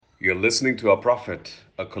You're listening to Our Prophet,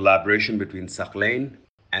 a collaboration between Sakhlain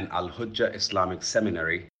and Al Hujjah Islamic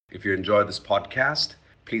Seminary. If you enjoy this podcast,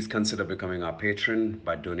 please consider becoming our patron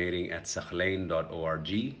by donating at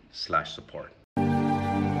sakhlain.org/support.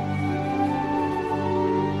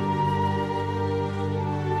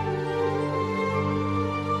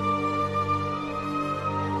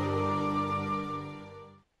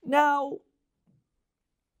 Now,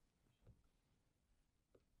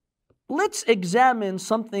 let's examine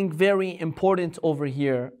something very important over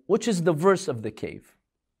here, which is the verse of the cave,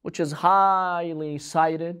 which is highly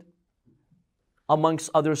cited amongst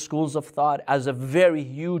other schools of thought as a very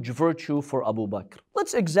huge virtue for Abu Bakr.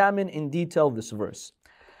 Let's examine in detail this verse.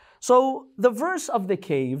 So, the verse of the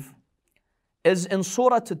cave is in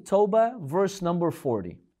Surah At-Tawbah, verse number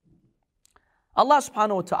 40. Allah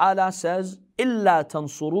subhanahu wa ta'ala says, إِلَّا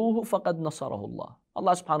تَنصُرُوهُ فَقَدْ نَصَرَهُ اللَّهُ.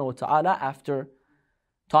 Allah subhanahu wa ta'ala, after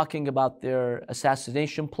talking about their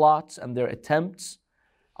assassination plots and their attempts,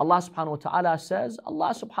 Allah subhanahu wa ta'ala says,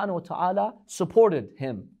 Allah subhanahu wa ta'ala supported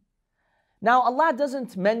him. Now, Allah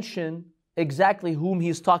doesn't mention exactly whom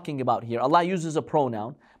He's talking about here. Allah uses a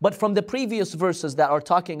pronoun, but from the previous verses that are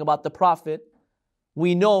talking about the Prophet,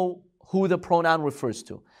 we know who the pronoun refers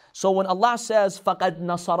to. So when Allah says, فَقَدْ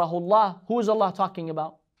نَصَرَهُ اللَّهُ, who is Allah talking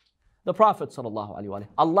about? The Prophet sallallahu alaihi wasallam.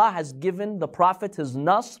 Allah has given the Prophet his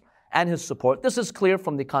nasr and his support. This is clear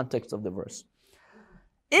from the context of the verse.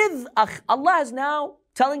 Allah is now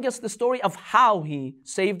telling us the story of how He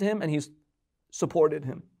saved him and He supported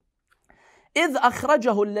him. إِذْ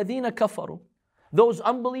أَخْرَجَهُ الَّذِينَ كَفَرُوا. Those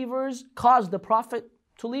unbelievers caused the Prophet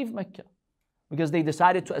to leave Mecca because they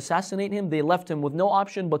decided to assassinate him. They left him with no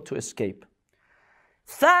option but to escape.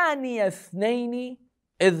 ثَانِيَ اثْنَيْنِ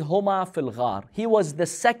إِذْ هُمَا فِي الْغَارِ. He was the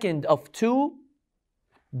second of two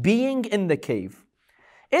being in the cave.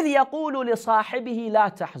 إِذْ يَقُولُ لِصَاحِبِهِ لَا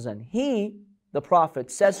تَحْزَنْ. He, the Prophet,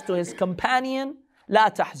 says to his companion, لَا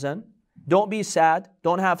تَحْزَنْ. Don't be sad,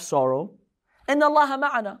 don't have sorrow. إِنَّ اللَّهَ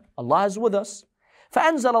مَعَنَا. Allah is with us.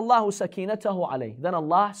 فَأَنزَلَ اللَّهُ سَكِينَتَهُ عَلَيْهِ. Then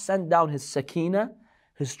Allah sent down His sakina,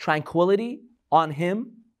 His tranquility on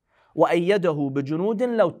him. وَأَيَّدَهُ بِجُنُودٍ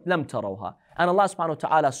لَمْ تَرَوْهَا. And Allah subhanahu wa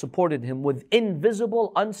ta'ala supported him with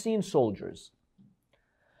invisible, unseen soldiers.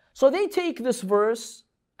 So they take this verse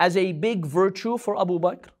as a big virtue for Abu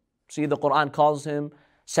Bakr. See, the Quran calls him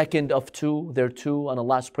second of two. They're two, and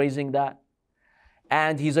Allah is praising that.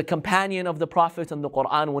 And he's a companion of the Prophet in the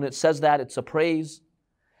Quran. When it says that, it's a praise.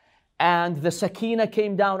 And the sakina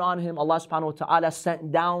came down on him. Allah subhanahu wa ta'ala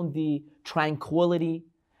sent down the tranquility,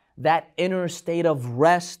 that inner state of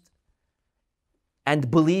rest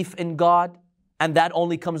and belief in God. And that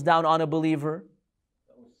only comes down on a believer.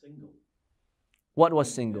 That was single. What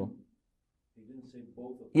was single? He didn't say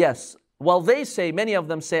both of them. Yes. Well, they say, many of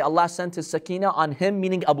them say Allah sent His sakina on him,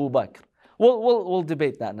 meaning Abu Bakr. We'll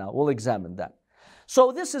debate that now. We'll examine that.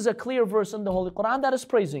 So this is a clear verse in the Holy Quran that is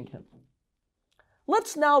praising him.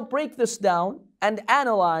 Let's now break this down and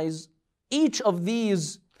analyze each of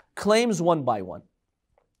these claims one by one.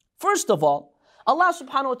 First of all, Allah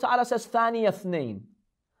subhanahu wa ta'ala says, ثَانِيَ اثْنَيْنِ.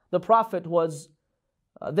 The Prophet was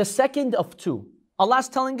the second of two. Allah is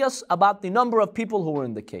telling us about the number of people who were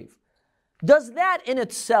in the cave. Does that in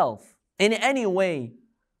itself, in any way,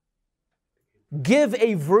 give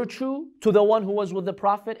a virtue to the one who was with the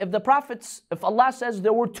Prophet? If Allah says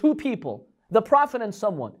there were two people, the Prophet and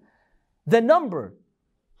someone, the number,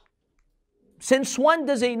 since when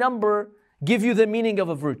does a number give you the meaning of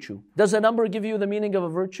a virtue? Does a number give you the meaning of a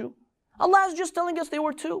virtue? Allah is just telling us they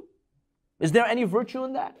were two. Is there any virtue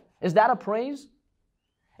in that? Is that a praise?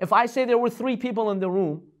 If I say there were three people in the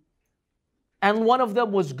room and one of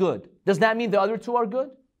them was good, does that mean the other two are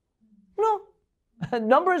good? No.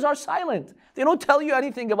 Numbers are silent. They don't tell you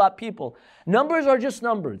anything about people. Numbers are just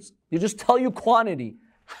numbers. They just tell you quantity.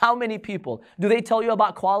 How many people? Do they tell you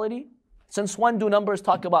about quality? Since when do numbers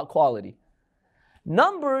talk about quality?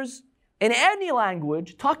 Numbers in any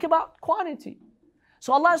language talk about quantity.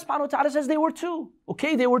 So Allah subhanahu wa ta'ala says they were two.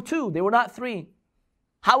 Okay, they were two. They were not three.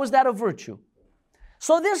 How is that a virtue?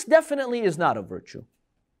 So this definitely is not a virtue.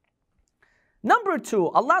 Number two,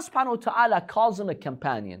 Allah subhanahu wa ta'ala calls him a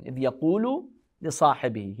companion. إِذْ يَقُولُ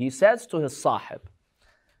لِصَاحِبِهِ. He says to his sahib.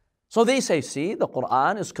 So they say, see, the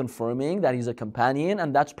Quran is confirming that he's a companion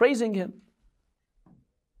and that's praising him.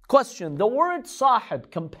 Question, the word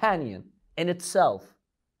sahib, companion, in itself,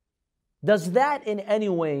 does that in any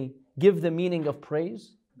way give the meaning of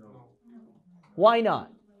praise? No. Why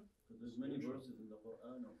not? There's many verses in the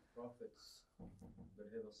Quran of prophets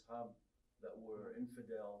that have ashab that were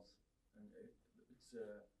infidels, and it's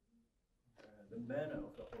the manner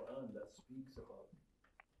of the Quran that speaks about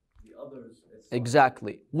the others as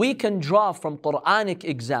Exactly. We can draw from Quranic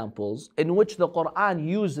examples in which the Quran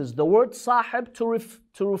uses the word sahib to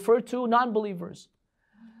refer to non-believers.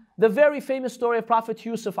 The very famous story of Prophet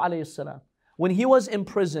Yusuf alayhi salam, when he was in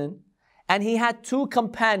prison and he had two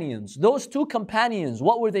companions. Those two companions,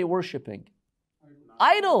 what were they worshipping?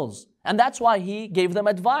 Idols. And that's why he gave them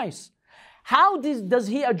advice. How does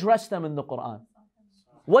he address them in the Quran?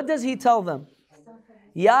 What does he tell them?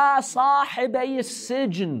 Ya sahibay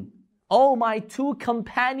sijn. Oh, my two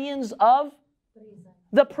companions of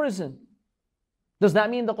the prison. Does that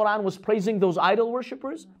mean the Quran was praising those idol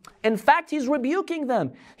worshippers? In fact, he's rebuking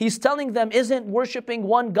them. He's telling them, isn't worshiping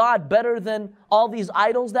one God better than all these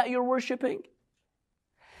idols that you're worshiping?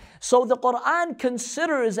 So the Quran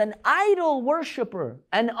considers an idol worshipper,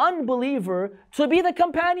 an unbeliever, to be the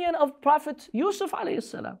companion of Prophet Yusuf alayhi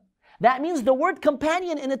salam. That means the word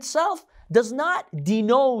companion in itself does not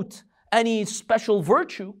denote any special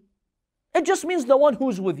virtue. It just means the one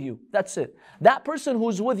who's with you. That's it. That person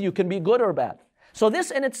who's with you can be good or bad. So this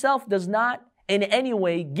in itself does not in any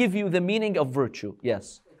way give you the meaning of virtue.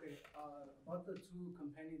 Yes. Okay, about the two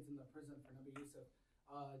companions in the prison for Nabi Yusuf,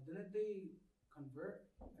 didn't they convert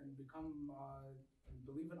and become and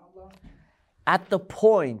believe in Allah? At the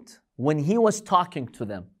point when he was talking to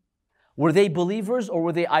them, were they believers or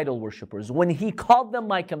were they idol worshippers? When he called them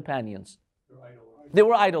my companions, they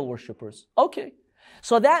were idol worshippers. Okay.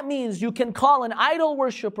 So that means you can call an idol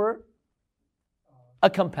worshipper a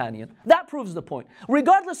companion. That proves the point.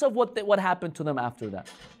 Regardless of what happened to them after that.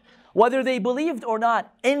 Whether they believed or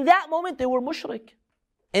not, in that moment they were mushrik.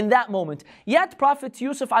 In that moment. Yet Prophet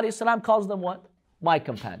Yusuf alayhi salam calls them what? My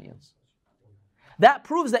companions. That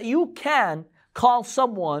proves that you can call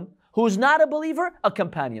someone who's not a believer a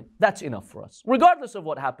companion. That's enough for us. Regardless of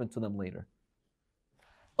what happened to them later.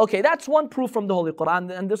 Okay, that's one proof from the Holy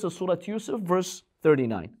Quran. And this is Surah Yusuf, verse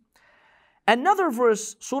 39. Another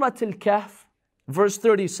verse, Surah Al-Kahf, verse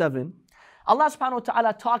 37, Allah subhanahu wa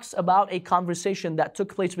ta'ala talks about a conversation that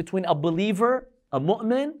took place between a believer, a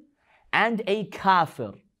mu'min, and a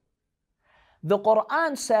kafir. The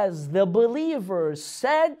Quran says the believer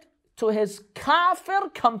said to his kafir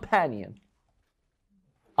companion,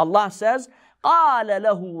 Allah says, قَالَ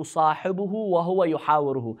لَهُ صَاحِبُهُ وَهُوَ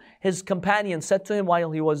يُحَاوِرُهُ. His companion said to him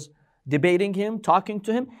while he was debating him, talking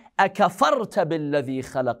to him, أَكَفَرْتَ بِالَّذِي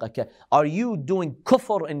خَلَقَكَ. Are you doing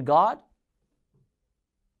kufr in God?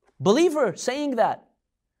 Believer saying that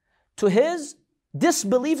to his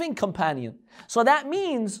disbelieving companion. So that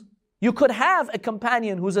means you could have a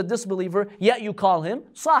companion who's a disbeliever, yet you call him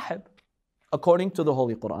sahib, according to the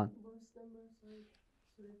Holy Quran.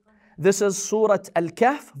 This is Surah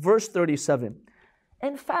Al-Kahf, verse 37.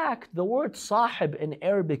 In fact, the word sahib in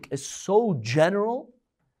Arabic is so general,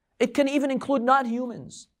 it can even include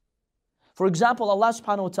non-humans. For example, Allah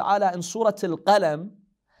subhanahu wa ta'ala in Surah Al-Qalam,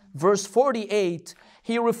 verse 48,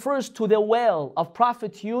 He refers to the whale of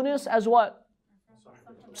Prophet Yunus as what?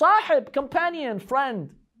 Sahib, companion,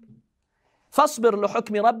 friend. فَاصْبِرْ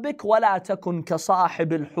لِحُكْمِ رَبِّكَ وَلَا تَكُنْ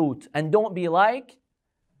كَصَاحِبِ الْحُوتِ. And don't be like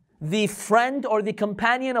the friend or the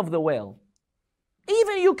companion of the whale.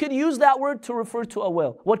 Even you could use that word to refer to a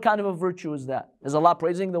whale. What kind of a virtue is that? Is Allah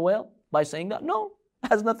praising the whale by saying that? No, it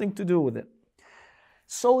has nothing to do with it.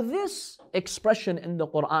 So this expression in the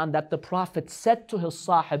Quran that the Prophet said to his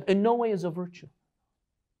sahib in no way is a virtue.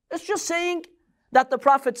 It's just saying that the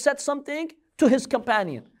Prophet said something to his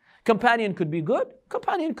companion. Companion could be good,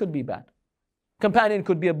 companion could be bad. Companion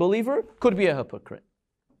could be a believer, could be a hypocrite.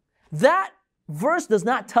 That verse does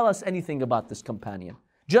not tell us anything about this companion,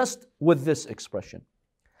 just with this expression.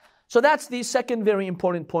 So that's the second very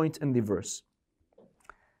important point in the verse.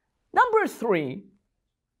 Number 3,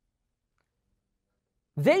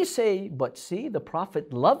 they say, but see, the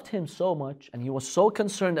Prophet loved him so much and he was so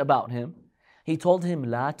concerned about him. He told him,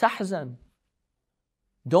 La tahzan.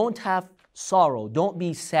 Don't have sorrow, don't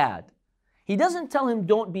be sad. He doesn't tell him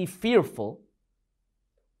don't be fearful,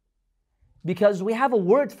 because we have a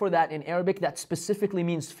word for that in Arabic that specifically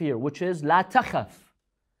means fear, which is La takhaf.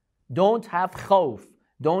 Don't have khawf,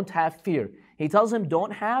 don't have fear. He tells him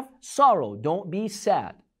don't have sorrow, don't be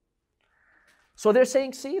sad. So they're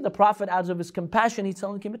saying, see, the Prophet, out of his compassion, he's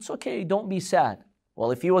telling him, it's okay, don't be sad. Well,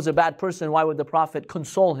 if he was a bad person, why would the Prophet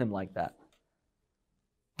console him like that?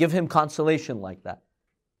 Give him consolation like that?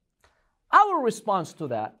 Our response to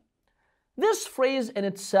that, this phrase in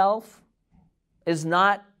itself is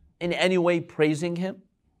not in any way praising him.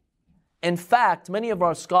 In fact, many of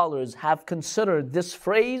our scholars have considered this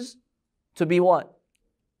phrase to be what?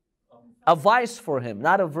 A vice for him,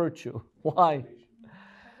 not a virtue. Why?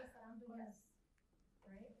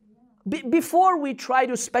 before we try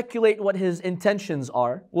to speculate what his intentions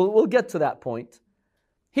are, we'll get to that point.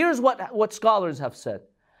 Here's what scholars have said.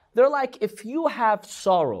 They're like, if you have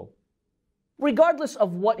sorrow, regardless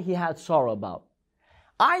of what he had sorrow about,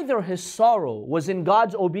 either his sorrow was in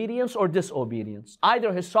God's obedience or disobedience.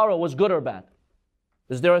 Either his sorrow was good or bad.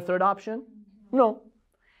 Is there a third option? No.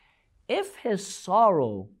 If his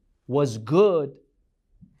sorrow was good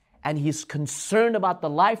and he's concerned about the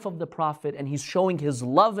life of the Prophet and he's showing his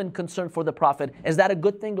love and concern for the Prophet, is that a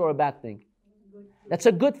good thing or a bad thing? That's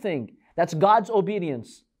a good thing. That's God's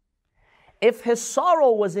obedience. If his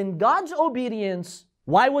sorrow was in God's obedience,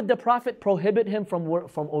 why would the Prophet prohibit him from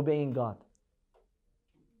obeying God?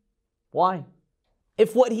 Why?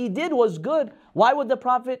 If what he did was good, why would the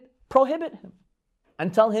Prophet prohibit him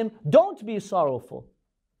and tell him, don't be sorrowful?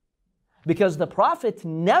 Because the Prophet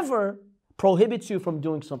never prohibits you from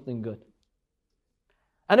doing something good.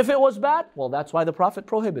 And if it was bad, well, that's why the Prophet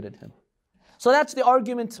prohibited him. So that's the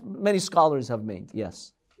argument many scholars have made.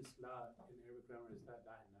 Yes.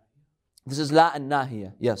 This is la and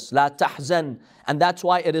nahiya. Yes, la tahzan. And that's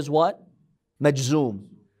why it is what? Majzoom.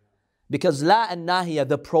 Because la and nahiya,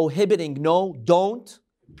 the prohibiting, no, don't,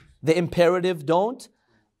 the imperative, don't,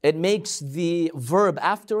 it makes the verb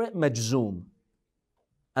after it majzoom.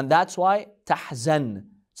 And that's why tahzan.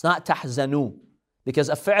 It's not tahzanu. Because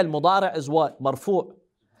a fi'l mudara is what? Marfu'.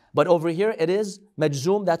 But over here it is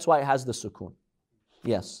majzoom, that's why it has the sukoon.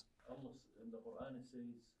 Yes. In the Quran it says,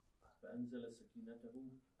 فَأَنزَلَ سَكِينَتَهُ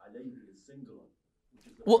عَلَيْهِ is singular.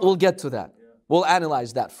 We'll get to that. We'll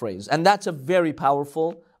analyze that phrase. And that's a very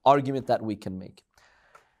powerful argument that we can make.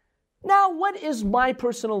 Now, what is my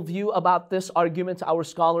personal view about this argument our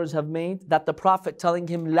scholars have made? That the Prophet telling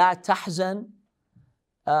him, La tahzan,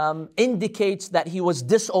 indicates that he was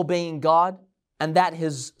disobeying God and that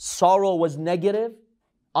his sorrow was negative,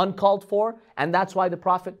 uncalled for, and that's why the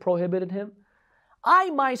Prophet prohibited him.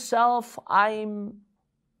 I'm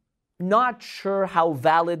not sure how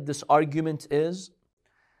valid this argument is,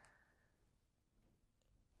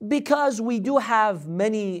 because we do have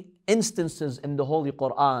many instances in the Holy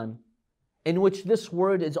Quran in which this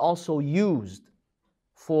word is also used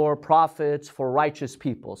for prophets, for righteous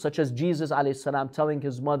people, such as Jesus ﷺ telling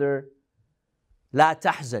his mother, La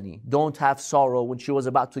tahzani, don't have sorrow. When she was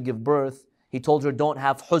about to give birth, he told her, don't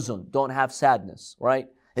have huzn, don't have sadness, right?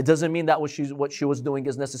 It doesn't mean that what she was doing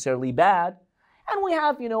is necessarily bad. And we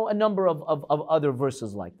have, a number of other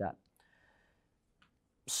verses like that.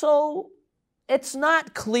 So, it's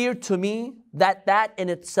not clear to me that in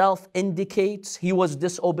itself indicates he was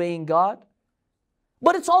disobeying God.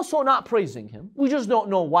 But it's also not praising him. We just don't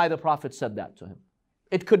know why the Prophet said that to him.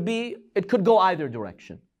 It could go either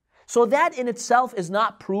direction. So that in itself is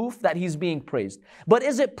not proof that he's being praised. But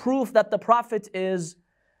is it proof that the Prophet is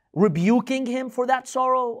rebuking him for that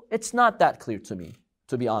sorrow? It's not that clear to me,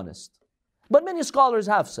 to be honest. But many scholars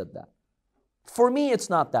have said that. For me, it's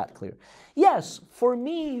not that clear. Yes, for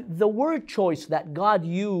me, the word choice that God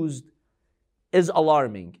used is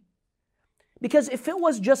alarming. Because if it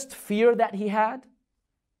was just fear that he had,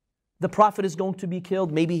 the Prophet is going to be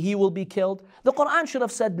killed, maybe he will be killed, the Quran should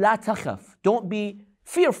have said, La takhaf, don't be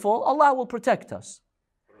fearful, Allah will protect us.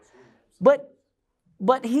 But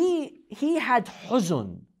he had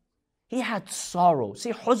huzn, he had sorrow.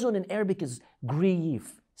 See, huzn in Arabic is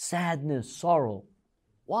grief, sadness, sorrow.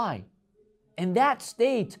 Why? In that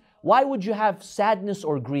state, why would you have sadness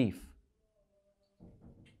or grief?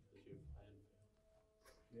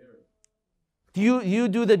 You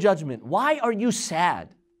do the judgment. Why are you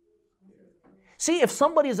sad? See, if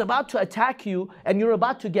somebody is about to attack you and you're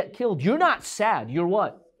about to get killed, you're not sad. You're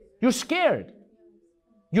what? You're scared.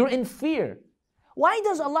 You're in fear. Why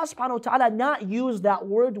does Allah subhanahu wa ta'ala not use that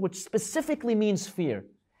word which specifically means fear?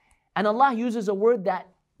 And Allah uses a word that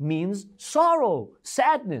means sorrow,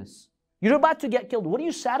 sadness. You're about to get killed. What are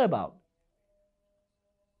you sad about?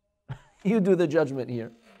 You do the judgment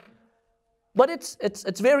here. But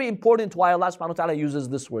it's very important why Allah subhanahu wa ta'ala uses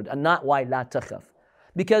this word and not why la takhaf.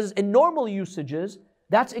 Because in normal usages,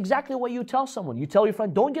 that's exactly what you tell someone. You tell your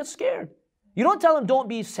friend, don't get scared. You don't tell him, don't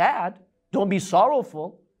be sad, don't be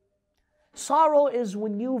sorrowful. Sorrow is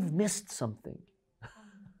when you've missed something.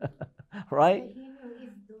 Right? He knew if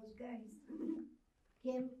those guys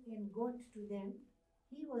came and got to them,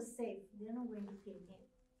 he was safe. They're not going to kill him.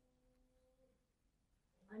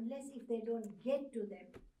 Unless if they don't get to them.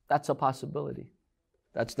 That's a possibility.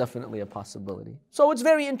 That's definitely a possibility. So it's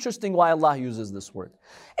very interesting why Allah uses this word.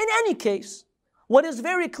 In any case, what is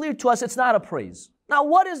very clear to us, it's not a praise. Now,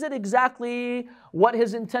 what is it exactly? What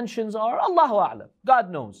his intentions are? Allahu A'lam.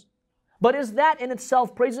 God knows. But is that in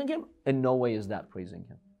itself praising him? In no way is that praising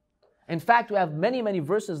him. In fact, we have many, many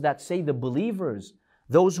verses that say the believers,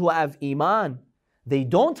 those who have iman, they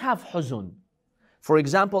don't have huzn. For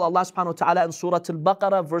example, Allah subhanahu wa ta'ala in Surah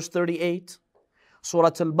Al-Baqarah verse 38,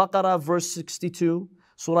 Surah Al-Baqarah verse 62,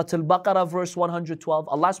 Surah Al-Baqarah verse 112,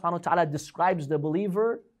 Allah subhanahu wa ta'ala describes the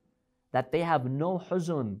believer that they have no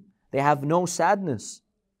huzn, they have no sadness.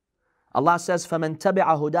 Allah says, فَمَنْ تَبِعَ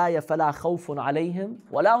هُدَايَ فَلَا خَوْفٌ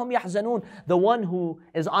عَلَيْهِمْ وَلَا هُمْ يَحْزَنُونَ. The one who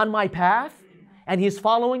is on my path and he's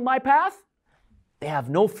following my path, they have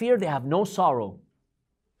no fear, they have no sorrow.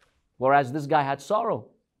 Whereas this guy had sorrow.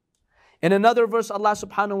 In another verse, Allah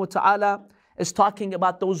subhanahu wa ta'ala is talking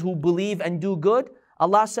about those who believe and do good.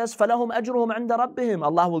 Allah says, فَلَهُمْ أَجْرُهُمْ عِنْدَ رَبِّهِمْ.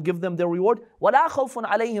 Allah will give them their reward. وَلَا خَوْفٌ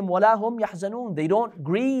عَلَيْهِمْ وَلَا هُمْ يَحْزَنُونَ. They don't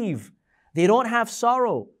grieve. They don't have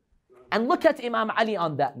sorrow. And look at Imam Ali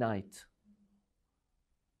on that night.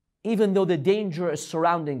 Even though the danger is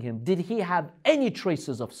surrounding him, did he have any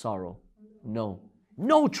traces of sorrow? No.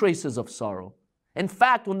 No traces of sorrow. In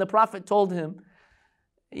fact, when the Prophet told him,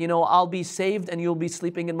 I'll be saved and you'll be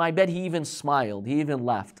sleeping in my bed, he even smiled, he even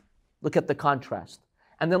laughed. Look at the contrast.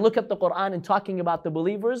 And then look at the Quran and talking about the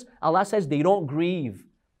believers, Allah says they don't grieve,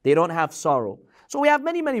 they don't have sorrow. So we have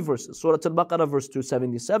many, many verses. Surah Al-Baqarah verse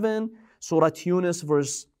 277, Surah Yunus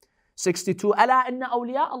verse 62, أَلَا إِنَّ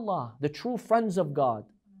أَوْلِيَاءَ اللَّهِ, the true friends of God.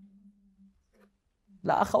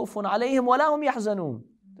 لَا خَوْفٌ عَلَيْهِمْ وَلَا هُمْ يَحْزَنُونَ.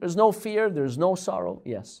 There's no fear, there's no sorrow.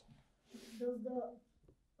 Yes. Does the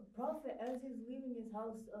Prophet, as he's leaving his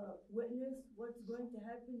house, witness what's going to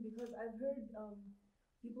happen? Because I've heard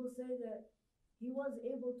people say that he was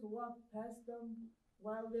able to walk past them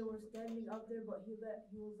while they were standing out there, but he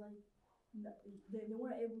was like, they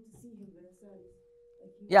weren't able to see him in a sense.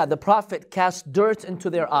 Yeah, the Prophet cast dirt into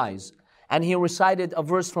their eyes. And he recited a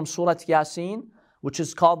verse from Surah Yasin, which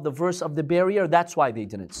is called the verse of the barrier. That's why they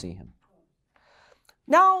didn't see him.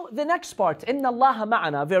 Now, the next part, إِنَّ اللَّهَ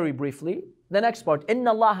مَعَنَا, very briefly. The next part, إِنَّ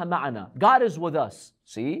اللَّهَ مَعَنَا. God is with us.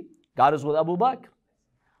 See? God is with Abu Bakr.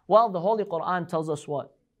 Well, the Holy Quran tells us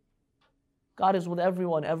what? God is with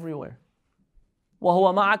everyone, everywhere.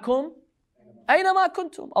 وَهُوَ مَعَكُمْ أَيْنَمَا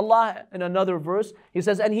كُنْتُمْ. Allah, in another verse, He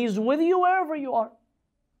says, and He's with you wherever you are.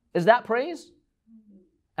 Is that praise?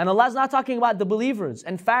 And Allah is not talking about the believers.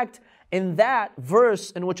 In fact, in that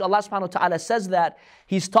verse in which Allah subhanahu wa ta'ala says that,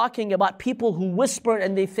 He's talking about people who whisper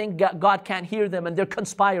and they think God can't hear them and they're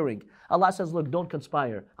conspiring. Allah says, look, don't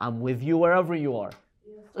conspire. I'm with you wherever you are.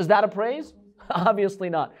 Is that a praise? Obviously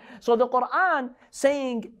not. So the Quran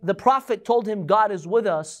saying the Prophet told him God is with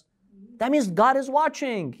us, that means God is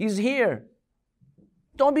watching. He's here.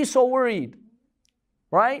 Don't be so worried.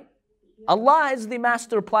 Right? Allah is the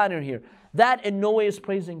master planner here. That in no way is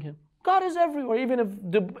praising Him. God is everywhere. Even if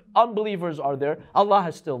the unbelievers are there, Allah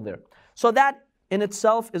is still there. So that in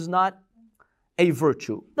itself is not a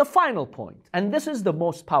virtue. The final point, and this is the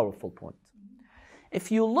most powerful point.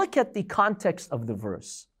 If you look at the context of the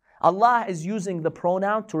verse, Allah is using the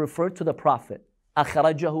pronoun to refer to the Prophet.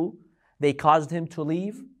 أَخْرَجَهُ, they caused him to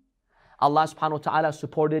leave. Allah subhanahu wa ta'ala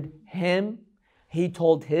supported him. He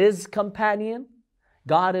told his companion,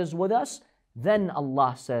 God is with us. Then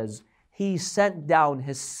Allah says, He sent down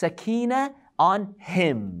His sakina on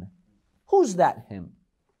him. Who's that him?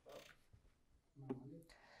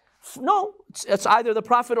 No, it's either the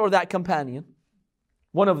Prophet or that companion.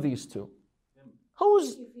 One of these two.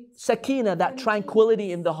 Who's sakina, that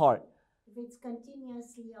tranquility in the heart? If it's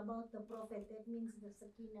continuously about the Prophet, that means the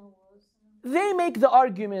sakina was... They make the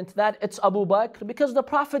argument that it's Abu Bakr because the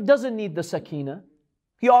Prophet doesn't need the sakina.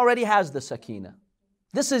 He already has the sakina.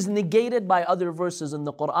 This is negated by other verses in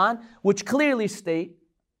the Quran, which clearly state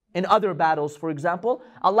in other battles, for example,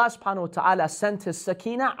 Allah subhanahu wa ta'ala sent His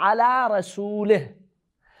sakina ala rasulih.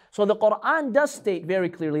 So the Quran does state very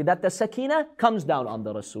clearly that the sakina comes down on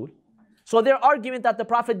the Rasul. So their argument that the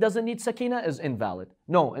Prophet doesn't need sakina is invalid.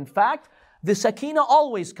 No, in fact, the sakina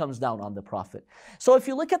always comes down on the Prophet. So if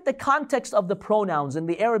you look at the context of the pronouns in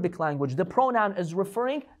the Arabic language, the pronoun is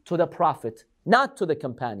referring to the Prophet, not to the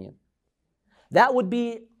companion. That would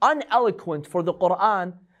be uneloquent for the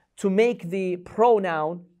Quran to make the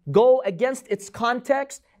pronoun go against its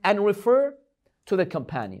context and refer to the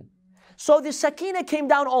companion. So the sakina came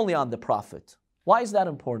down only on the Prophet. Why is that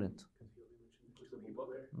important?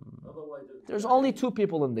 There's only 2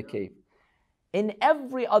 people in the cave. In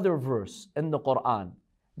every other verse in the Quran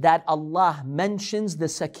that Allah mentions the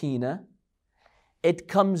sakina, it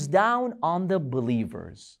comes down on the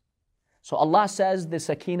believers. So Allah says the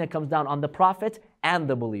sakina comes down on the Prophet and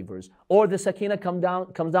the believers. Or the sakina comes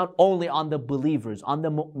down only on the believers, on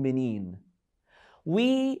the mu'mineen.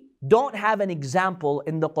 We don't have an example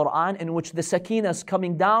in the Quran in which the sakina is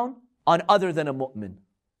coming down on other than a mu'min.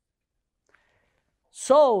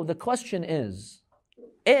 So the question is,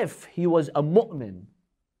 if he was a mu'min,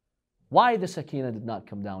 why the sakina did not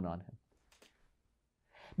come down on him?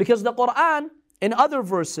 Because the Quran, in other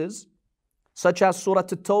verses, such as Surah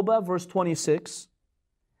At-Tawbah, verse 26,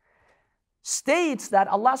 states that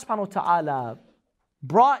Allah subhanahu wa ta'ala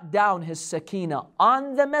brought down His sakina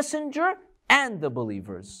on the messenger and the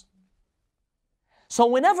believers. So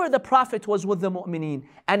whenever the Prophet was with the mu'mineen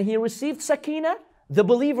and he received sakina, the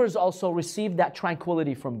believers also received that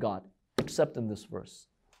tranquility from God, except in this verse.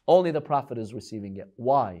 Only the Prophet is receiving it.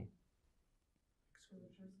 Why?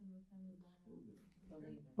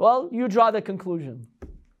 Well, you draw the conclusion.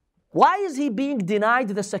 Why is he being denied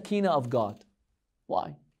the sakina of God?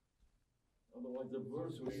 Why? Otherwise the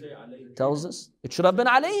verse will say alayhi. Tells us it should have been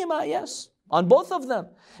alayhima, yes, on both of them.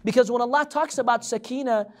 Because when Allah talks about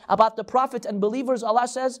sakina, about the Prophet and believers, Allah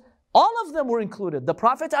says all of them were included, the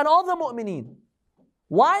Prophet and all the mu'mineen.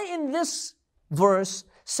 Why in this verse,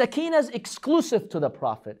 sakina is exclusive to the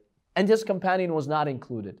Prophet and his companion was not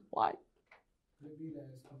included? Why? Could it be that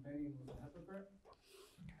his companion was a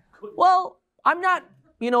hypocrite? Well, I'm not,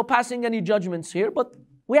 passing any judgments here, but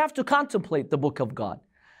we have to contemplate the book of God.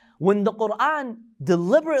 When the Quran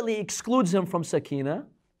deliberately excludes him from sakina,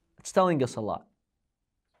 it's telling us a lot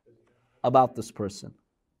about this person.